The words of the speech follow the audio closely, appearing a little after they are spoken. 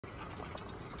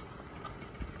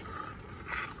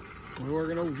We're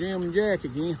working on Jim and Jack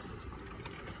again.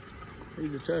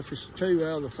 He's the toughest 2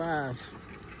 out of the 5.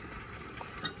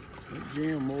 That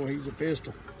Jim, boy, he's a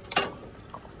pistol.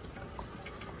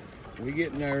 We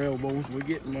getting there, old boys. We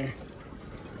getting there.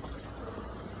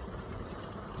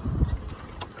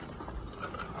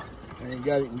 I ain't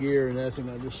got it in gear or nothing.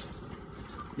 I just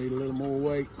need a little more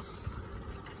weight.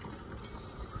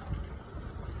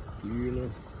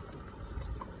 I'm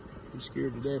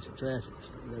scared to death of traffic.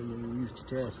 So I gotta get used to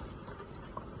traffic.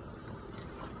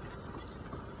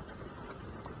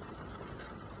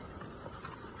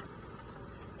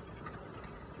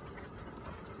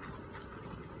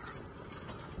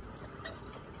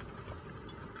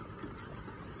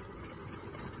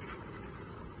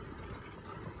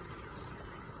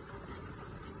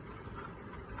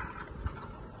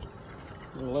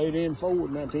 Laid in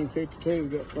Ford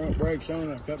 1952, got front brakes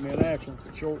on it. I cut me an axle,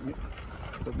 shortened it,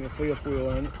 put me a 5th wheel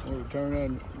on it, or turn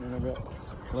on it, and I got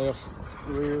left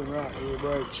rear and right rear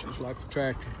brakes, just like the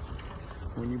tractor.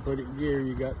 When you put it in gear,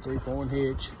 you got 3-point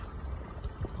hitch,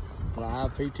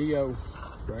 live PTO,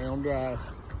 ground drive.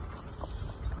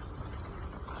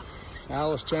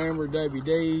 Alice Chamber,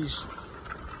 WDs,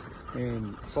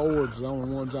 and Ford's the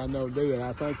only ones I know do it.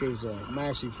 I think it was a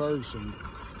Massey Ferguson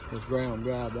was ground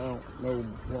drive. I don't know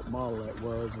what model that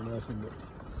was or nothing, but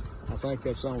I think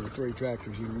that's only 3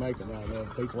 tractors you can make it out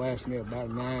of. People ask me about a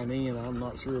 9N. I'm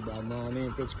not sure about a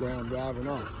 9N if it's ground drive or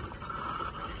not.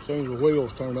 As soon as the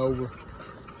wheels turn over,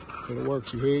 it'll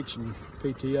work your hitch and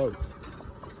PTO.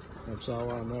 That's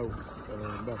all I know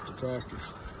about the tractors.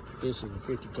 This is a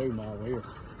 52 model here.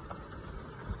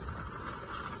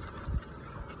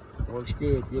 Works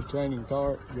good. Good training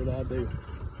cart. Good idea.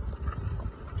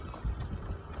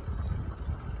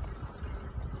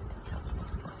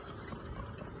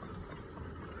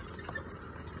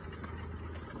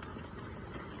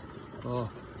 Oh.